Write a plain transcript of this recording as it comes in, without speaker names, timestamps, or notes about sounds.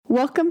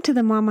Welcome to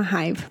the Mama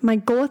Hive. My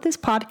goal with this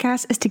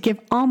podcast is to give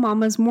all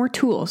mamas more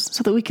tools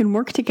so that we can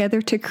work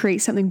together to create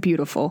something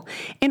beautiful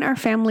in our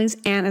families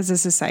and as a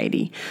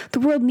society. The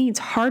world needs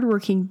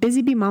hardworking,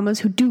 busy bee mamas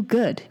who do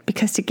good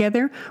because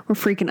together we're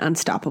freaking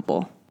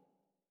unstoppable.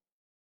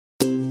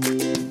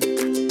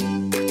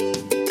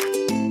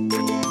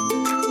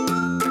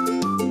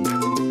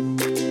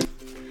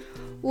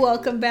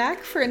 Welcome back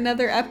for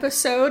another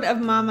episode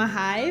of Mama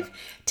Hive.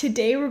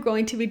 Today we're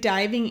going to be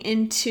diving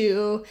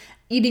into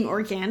eating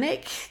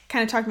organic,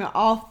 kind of talking about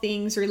all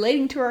things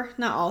relating to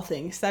not all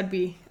things, that'd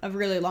be a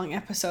really long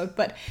episode,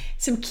 but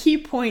some key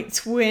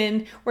points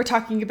when we're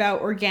talking about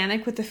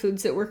organic with the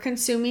foods that we're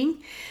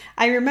consuming.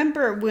 I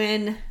remember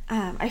when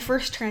I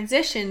first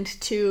transitioned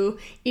to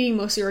eating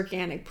mostly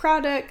organic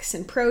products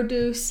and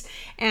produce,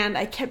 and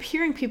I kept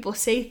hearing people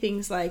say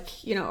things like,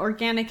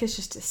 organic is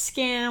just a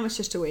scam, it's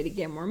just a way to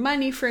get more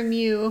money from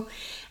you.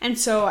 And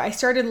so I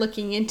started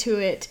looking into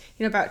it,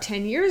 about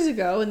 10 years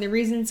ago, and the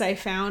reasons I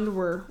found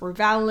were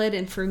valid,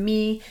 and for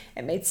me,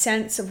 it made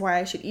sense of why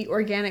I should eat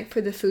organic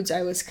for the foods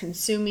I was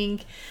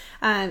consuming.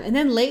 And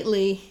then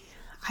lately,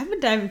 I've been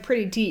diving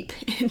pretty deep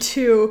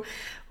into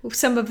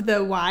some of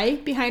the why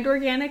behind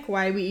organic,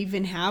 why we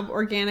even have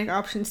organic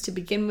options to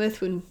begin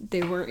with when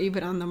they weren't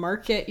even on the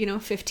market,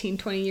 15,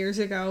 20 years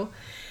ago.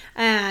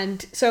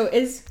 And so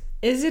is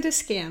it a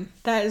scam?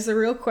 That is the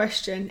real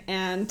question,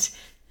 and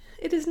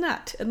it is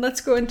not. And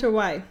let's go into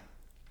why.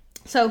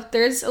 So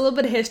there's a little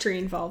bit of history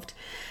involved.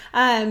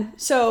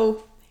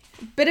 So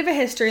bit of a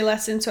history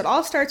lesson. So it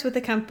all starts with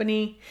a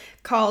company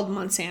called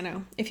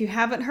Monsanto. If you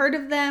haven't heard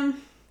of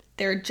them,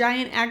 they're a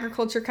giant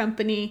agriculture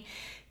company.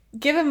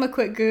 Give them a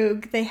quick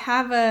Google. They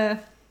have a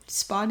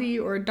spotty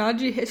or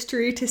dodgy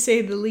history, to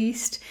say the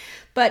least.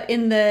 But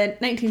in the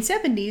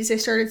 1970s, they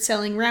started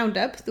selling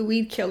Roundup, the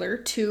weed killer,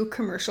 to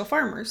commercial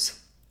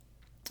farmers.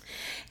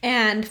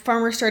 And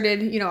farmers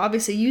started,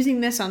 obviously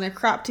using this on their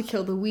crop to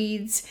kill the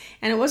weeds.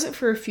 And it wasn't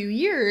for a few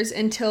years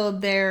until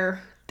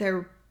their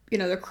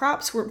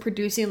crops weren't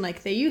producing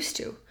like they used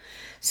to.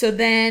 So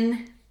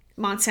then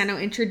Monsanto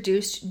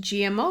introduced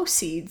GMO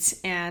seeds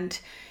and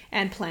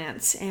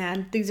plants,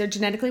 and these are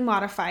genetically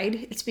modified.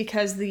 It's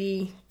because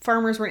the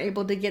farmers weren't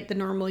able to get the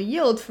normal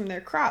yield from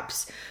their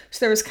crops. So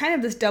there was kind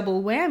of this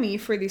double whammy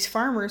for these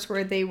farmers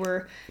where they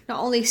were not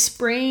only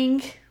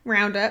spraying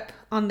Roundup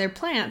on their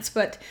plants,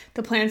 but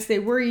the plants they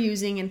were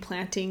using and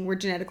planting were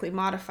genetically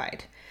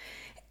modified.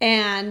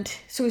 And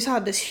so we saw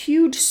this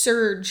huge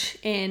surge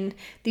in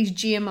these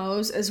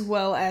GMOs as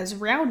well as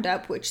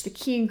Roundup, which the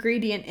key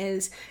ingredient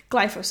is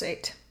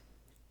glyphosate.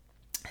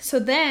 So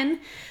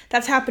then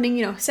that's happening,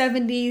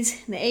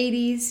 70s, the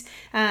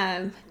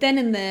 80s. Then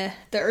in the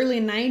early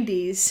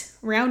 90s,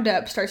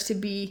 Roundup starts to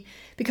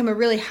become a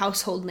really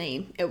household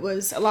name. A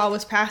law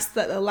was passed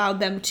that allowed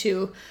them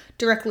to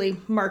directly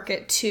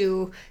market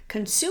to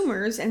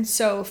consumers. And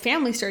so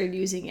families started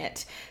using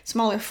it.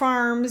 Smaller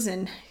farms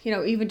and,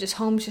 even just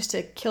homes just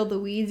to kill the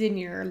weeds in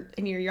your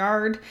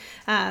yard.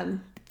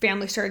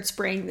 Families started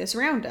spraying this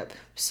Roundup.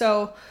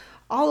 So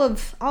all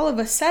of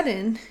a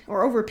sudden,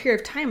 or over a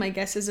period of time, I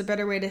guess is a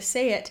better way to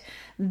say it,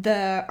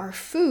 our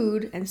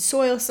food and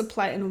soil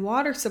supply and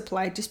water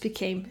supply just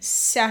became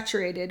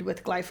saturated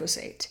with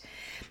glyphosate.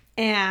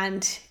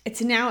 And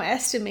it's now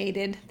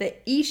estimated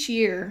that each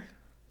year,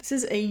 this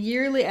is a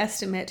yearly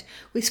estimate,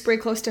 we spray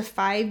close to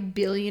 5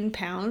 billion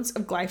pounds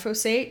of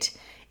glyphosate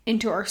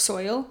into our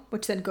soil,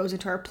 which then goes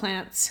into our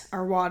plants,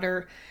 our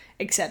water,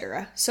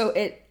 etc. So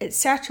it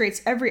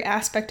saturates every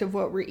aspect of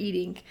what we're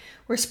eating.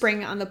 We're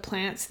spraying it on the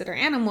plants that our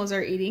animals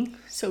are eating,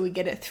 so we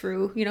get it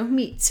through,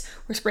 meats.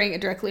 We're spraying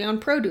it directly on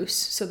produce,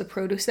 so the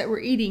produce that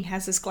we're eating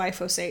has this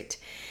glyphosate.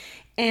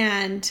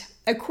 And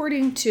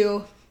according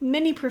to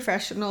many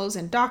professionals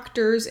and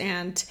doctors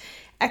and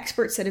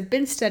experts that have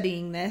been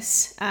studying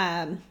this,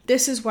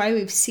 this is why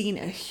we've seen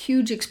a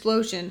huge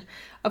explosion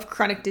of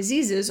chronic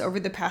diseases over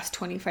the past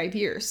 25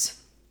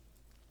 years.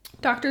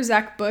 Dr.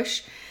 Zach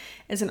Bush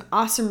is an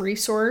awesome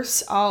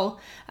resource. I'll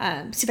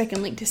see if I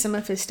can link to some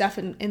of his stuff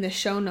in the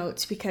show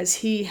notes because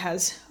he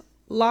has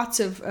lots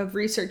of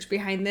research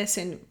behind this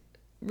and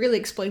really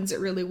explains it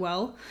really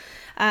well.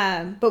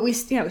 But we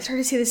started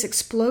to see this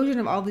explosion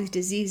of all these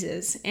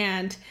diseases,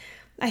 and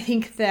I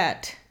think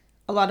that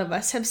a lot of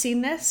us have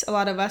seen this. A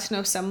lot of us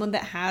know someone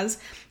that has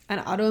an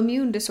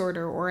autoimmune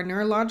disorder or a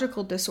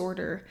neurological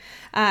disorder.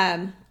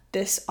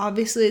 This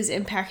obviously is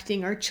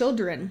impacting our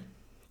children.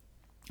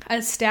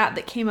 A stat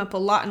that came up a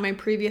lot in my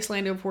previous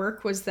line of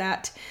work was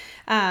that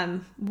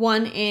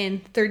 1 in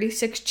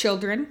 36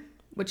 children,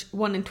 which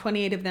 1 in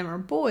 28 of them are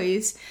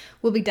boys,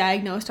 will be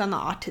diagnosed on the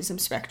autism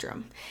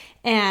spectrum.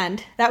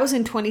 And that was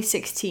in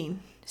 2016.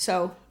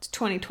 So it's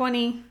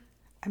 2020.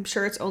 I'm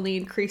sure it's only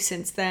increased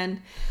since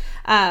then.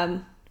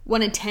 1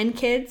 in 10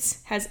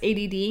 kids has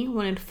ADD.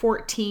 1 in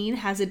 14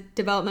 has a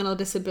developmental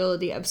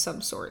disability of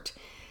some sort.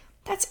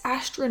 That's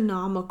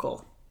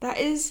astronomical. That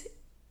is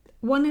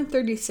 1 in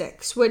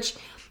 36, which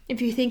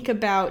if you think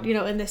about,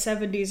 in the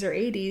 70s or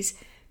 80s,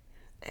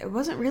 it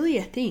wasn't really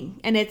a thing.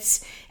 And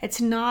it's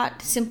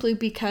not simply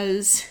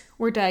because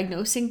we're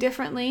diagnosing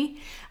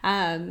differently.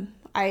 I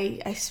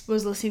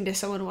was listening to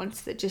someone once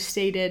that just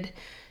stated,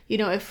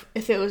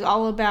 if it was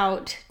all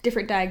about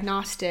different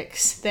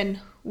diagnostics,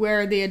 then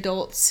where are the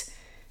adults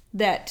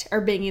that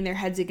are banging their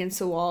heads against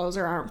the walls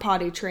or aren't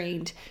potty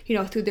trained,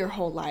 through their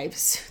whole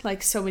lives,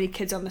 like so many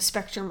kids on the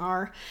spectrum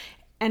are.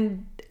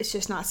 And it's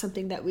just not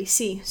something that we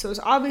see. So it's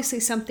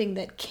obviously something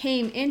that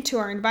came into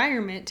our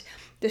environment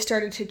that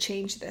started to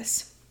change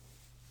this.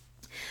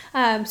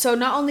 So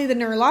not only the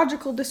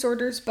neurological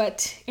disorders,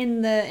 but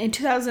in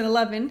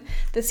 2011,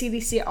 the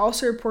CDC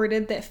also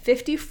reported that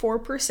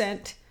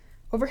 54%,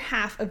 over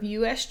half of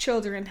U.S.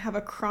 children have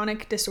a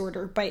chronic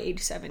disorder by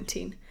age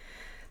 17.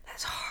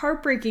 That's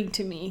heartbreaking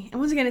to me. And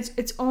once again,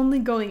 it's only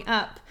going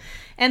up.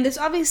 And this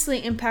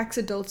obviously impacts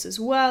adults as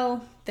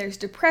well. There's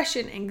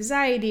depression,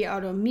 anxiety,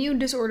 autoimmune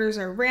disorders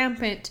are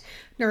rampant,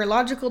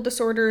 neurological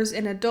disorders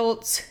in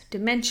adults,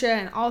 dementia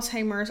and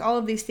Alzheimer's, all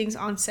of these things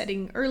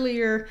onsetting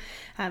earlier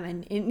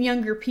and in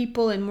younger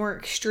people and more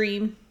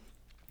extreme.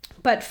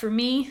 But for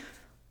me,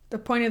 the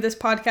point of this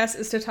podcast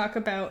is to talk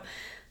about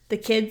the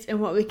kids and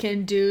what we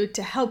can do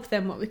to help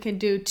them, what we can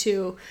do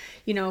to,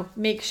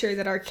 make sure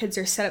that our kids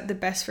are set up the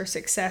best for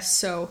success.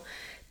 So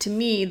to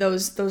me,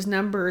 those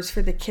numbers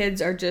for the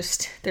kids are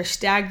they're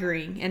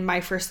staggering. And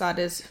my first thought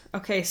is,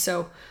 okay,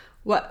 so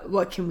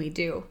what can we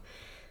do?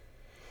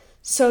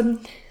 So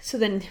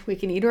then we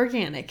can eat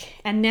organic.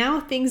 And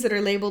now things that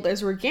are labeled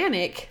as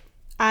organic,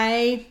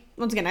 I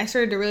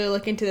started to really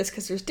look into this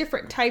because there's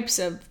different types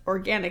of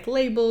organic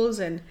labels,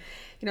 and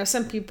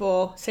some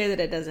people say that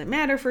it doesn't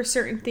matter for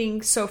certain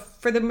things. So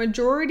for the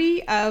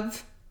majority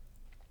of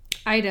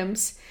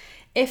items,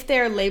 if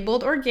they're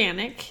labeled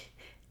organic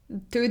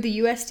through the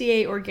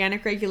USDA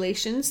organic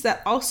regulations,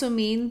 that also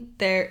means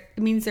they're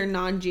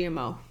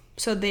non-GMO.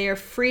 So they are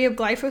free of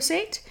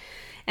glyphosate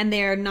and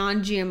they are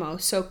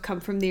non-GMO, so come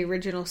from the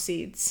original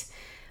seeds.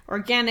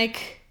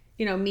 Organic,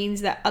 means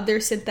that other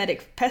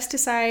synthetic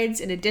pesticides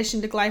in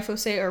addition to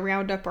glyphosate or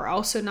Roundup are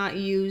also not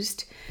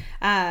used.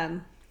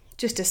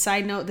 Just a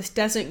side note, this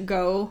doesn't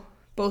go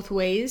both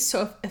ways.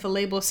 So if a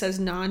label says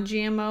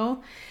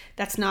non-GMO,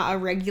 that's not a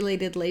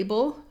regulated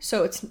label.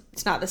 So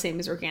it's not the same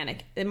as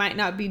organic. It might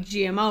not be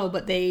GMO,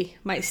 but they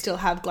might still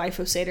have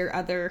glyphosate or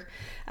other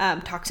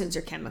toxins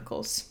or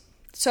chemicals.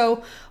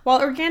 So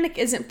while organic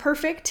isn't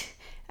perfect,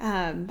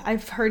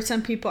 I've heard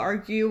some people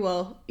argue,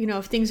 well,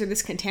 if things are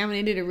this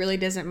contaminated, it really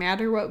doesn't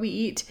matter what we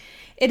eat.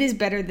 It is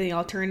better than the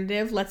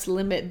alternative. Let's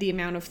limit the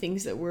amount of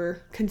things that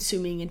we're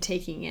consuming and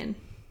taking in.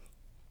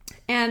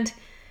 And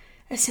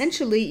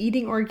essentially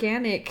eating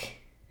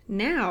organic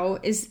now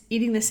is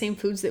eating the same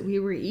foods that we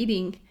were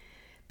eating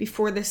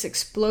before this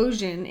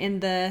explosion in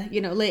the,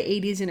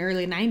 late 80s and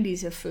early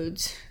 90s of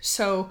foods.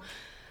 So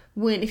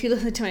if you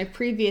listen to my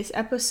previous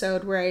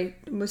episode where I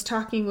was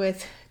talking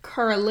with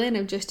Cara Lynn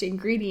of Just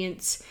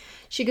Ingredients,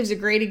 she gives a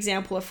great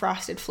example of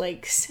Frosted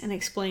Flakes and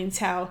explains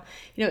how,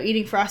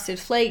 eating Frosted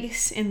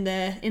Flakes in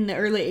the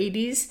early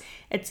 80s,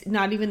 it's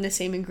not even the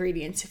same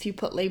ingredients. If you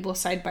put labels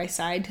side by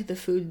side to the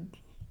food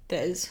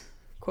that is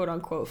quote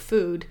unquote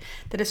food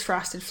that is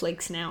Frosted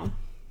Flakes now.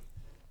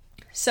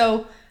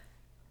 So,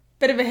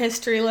 bit of a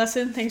history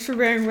lesson. Thanks for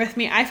bearing with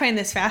me. I find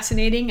this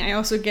fascinating. I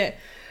also get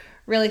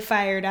really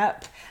fired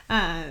up.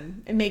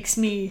 It makes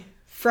me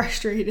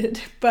frustrated,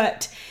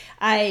 but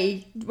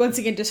I once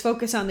again just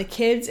focus on the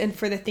kids, and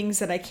for the things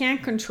that I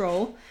can't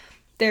control,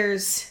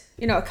 there's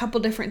a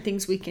couple different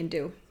things we can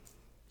do.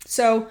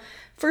 So,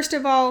 first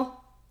of all,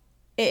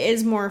 it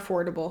is more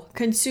affordable.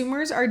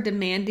 Consumers are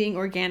demanding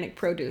organic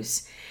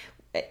produce.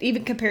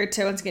 Even compared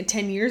to, once again,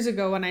 10 years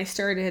ago when I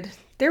started,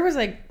 there was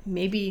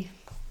maybe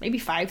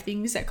 5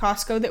 things at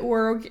Costco that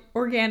were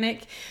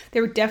organic.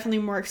 They were definitely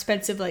more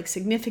expensive,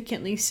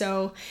 significantly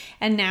so.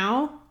 And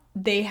now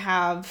they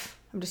have,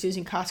 I'm just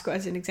using Costco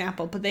as an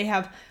example, but they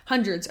have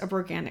hundreds of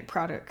organic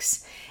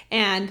products.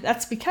 And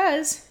that's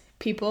because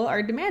people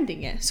are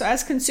demanding it. So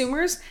as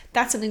consumers,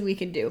 that's something we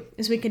can do,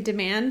 is we can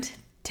demand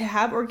to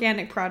have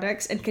organic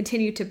products and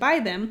continue to buy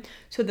them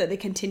so that they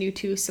continue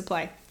to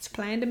supply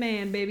and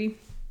demand, baby.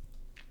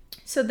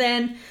 So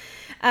then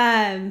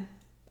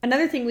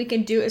another thing we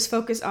can do is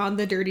focus on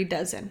the Dirty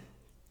Dozen.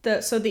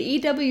 So the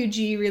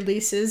EWG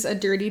releases a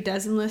Dirty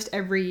Dozen list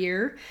every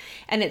year,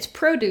 and it's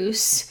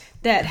produce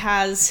that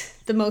has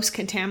the most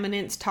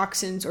contaminants,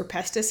 toxins, or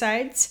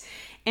pesticides.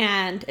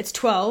 And it's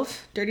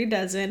 12, Dirty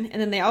Dozen,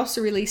 and then they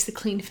also release the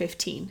Clean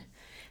 15.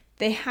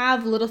 They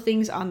have little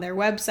things on their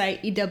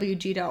website,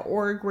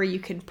 ewg.org, where you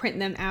can print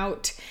them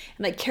out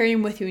and carry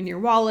them with you in your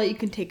wallet. You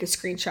can take a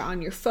screenshot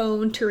on your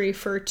phone to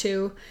refer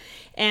to.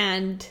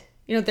 And,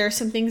 there are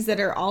some things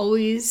that are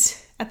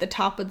always at the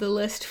top of the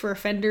list for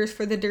offenders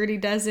for the Dirty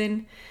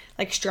Dozen,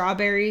 like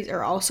strawberries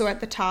are also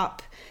at the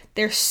top.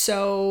 They're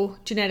so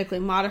genetically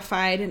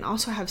modified and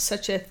also have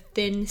such a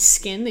thin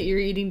skin that you're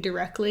eating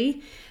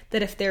directly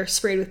that if they're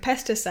sprayed with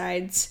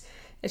pesticides,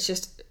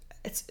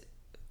 it's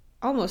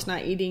almost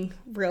not eating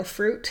real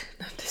fruit,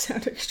 not to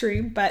sound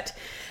extreme, but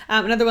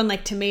another one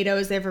like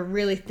tomatoes, they have a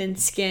really thin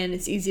skin.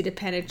 It's easy to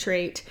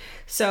penetrate.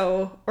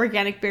 So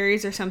organic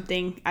berries are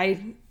something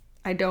I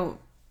don't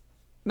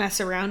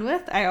mess around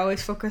with. I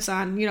always focus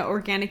on,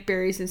 organic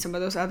berries and some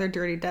of those other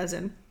dirty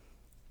dozen.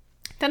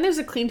 Then there's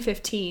a Clean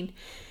 15.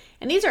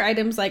 And these are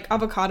items like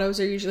avocados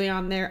are usually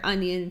on there,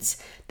 onions.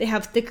 They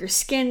have thicker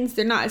skins.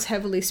 They're not as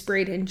heavily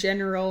sprayed in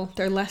general.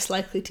 They're less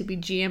likely to be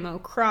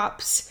GMO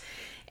crops.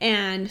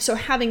 And so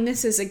having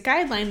this as a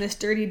guideline, this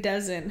dirty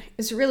dozen,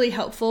 is really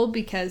helpful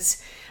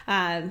because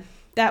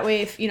that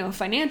way, if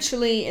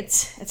financially,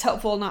 it's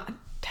helpful not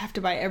to have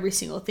to buy every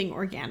single thing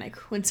organic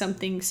when some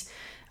things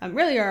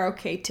really are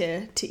okay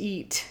to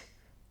eat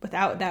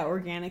without that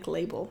organic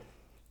label.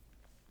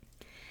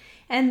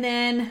 And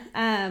then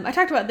I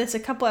talked about this a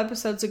couple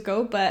episodes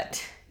ago,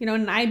 but in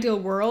an ideal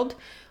world,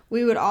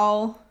 we would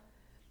all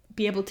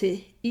be able to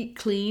eat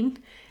clean,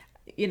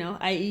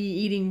 i.e.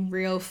 eating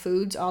real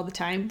foods all the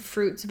time,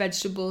 fruits,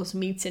 vegetables,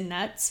 meats, and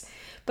nuts.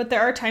 But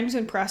there are times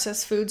when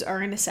processed foods are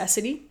a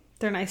necessity.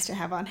 They're nice to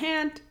have on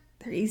hand.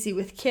 They're easy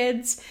with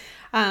kids.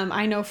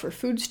 I know for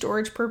food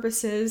storage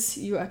purposes,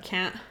 you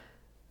can't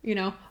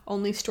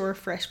only store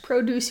fresh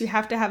produce. You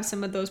have to have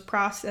some of those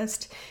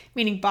processed,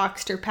 meaning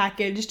boxed or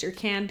packaged or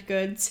canned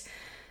goods.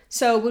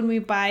 So when we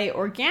buy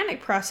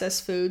organic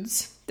processed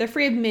foods, they're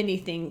free of many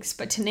things,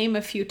 but to name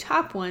a few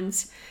top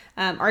ones,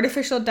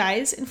 artificial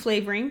dyes and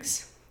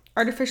flavorings,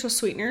 artificial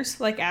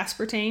sweeteners like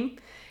aspartame,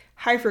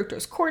 high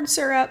fructose corn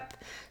syrup.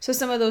 So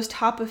some of those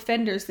top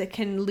offenders that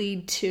can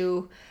lead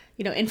to,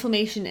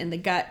 inflammation in the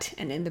gut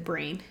and in the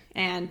brain.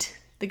 And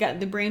the gut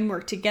and the brain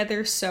work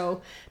together,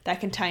 so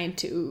that can tie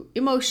into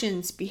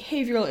emotions,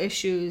 behavioral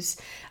issues,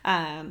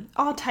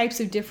 all types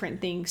of different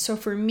things. So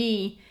for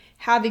me,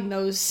 having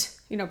those,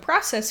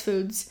 processed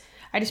foods,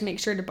 I just make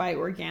sure to buy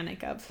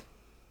organic of.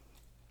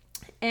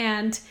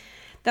 And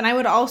then I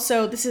would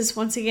also, this is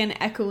once again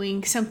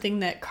echoing something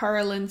that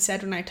Carolyn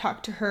said when I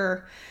talked to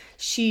her.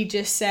 She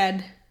just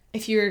said,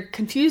 if you're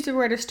confused of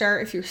where to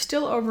start, if you're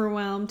still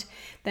overwhelmed,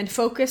 then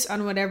focus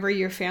on whatever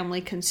your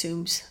family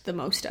consumes the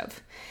most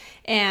of.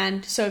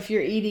 And so if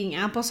you're eating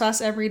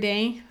applesauce every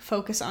day,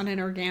 focus on an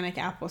organic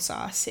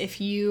applesauce. If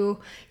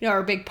you are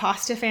a big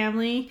pasta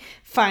family,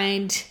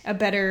 find a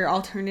better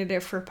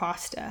alternative for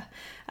pasta.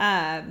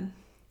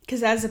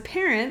 Because as a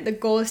parent, the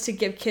goal is to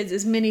give kids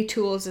as many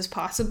tools as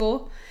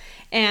possible.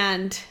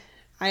 And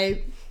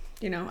I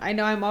know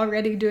I'm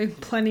already doing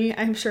plenty,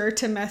 I'm sure,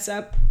 to mess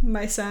up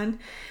my son.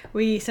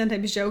 We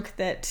sometimes joke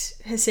that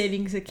his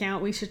savings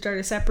account, we should start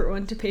a separate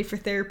one to pay for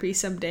therapy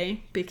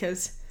someday,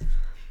 because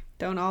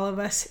don't all of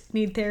us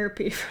need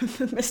therapy from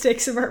the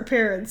mistakes of our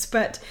parents?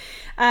 But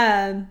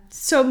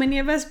so many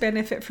of us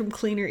benefit from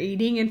cleaner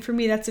eating. And for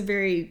me, that's a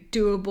very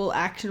doable,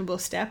 actionable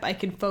step. I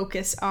can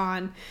focus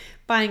on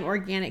buying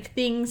organic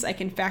things. I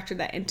can factor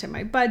that into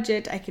my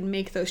budget. I can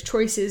make those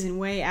choices and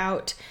weigh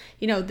out,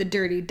 the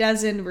dirty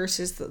dozen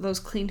versus those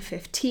Clean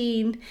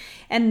 15.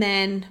 And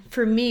then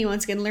for me,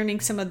 once again, learning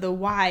some of the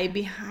why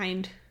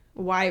behind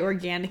why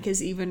organic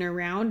is even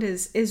around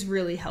is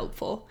really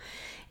helpful.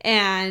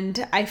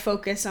 And I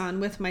focus on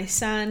with my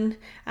son,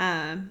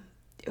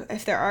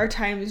 if there are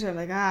times where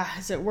I'm like,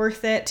 is it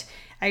worth it?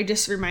 I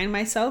just remind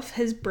myself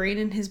his brain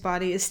and his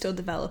body is still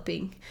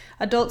developing.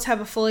 Adults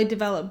have a fully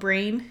developed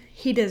brain.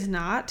 He does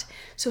not.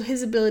 So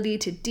his ability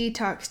to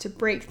detox, to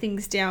break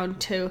things down,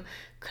 to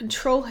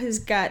control his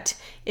gut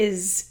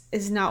is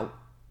not,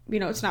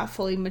 it's not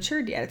fully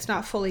matured yet. It's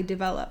not fully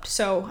developed.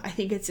 So I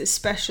think it's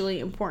especially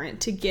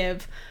important to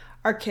give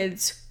our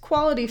kids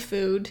quality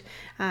food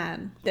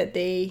that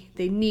they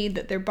need,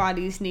 that their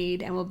bodies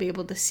need, and we'll be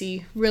able to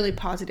see really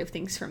positive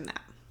things from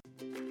that.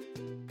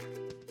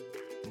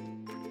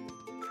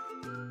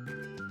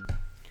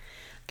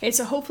 Okay,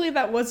 so hopefully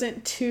that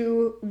wasn't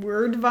too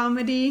word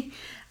vomity.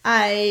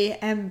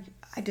 I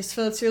just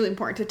feel it's really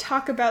important to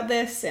talk about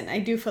this, and I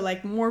do feel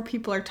like more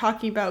people are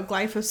talking about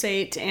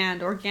glyphosate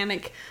and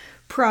organic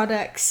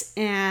products,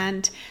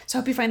 and so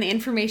I hope you find the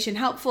information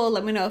helpful.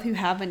 Let me know if you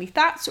have any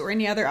thoughts or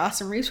any other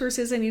awesome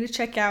resources I need to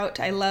check out.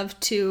 I love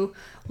to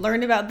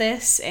learn about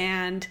this,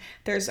 and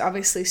there's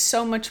obviously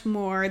so much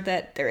more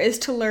that there is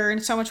to learn,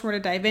 so much more to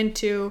dive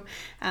into.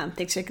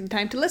 Thanks for taking the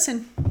time to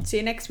listen. See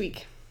you next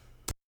week.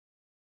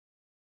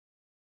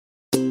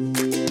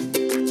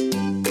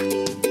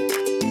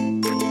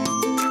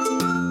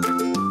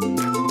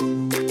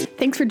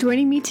 Thanks for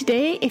joining me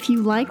today. If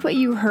you like what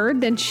you heard,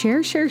 then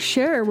share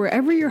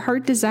wherever your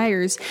heart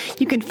desires.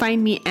 You can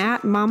find me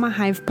at Mama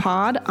Hive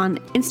Pod on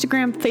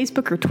Instagram,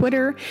 Facebook, or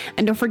Twitter.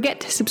 And don't forget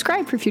to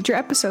subscribe for future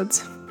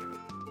episodes.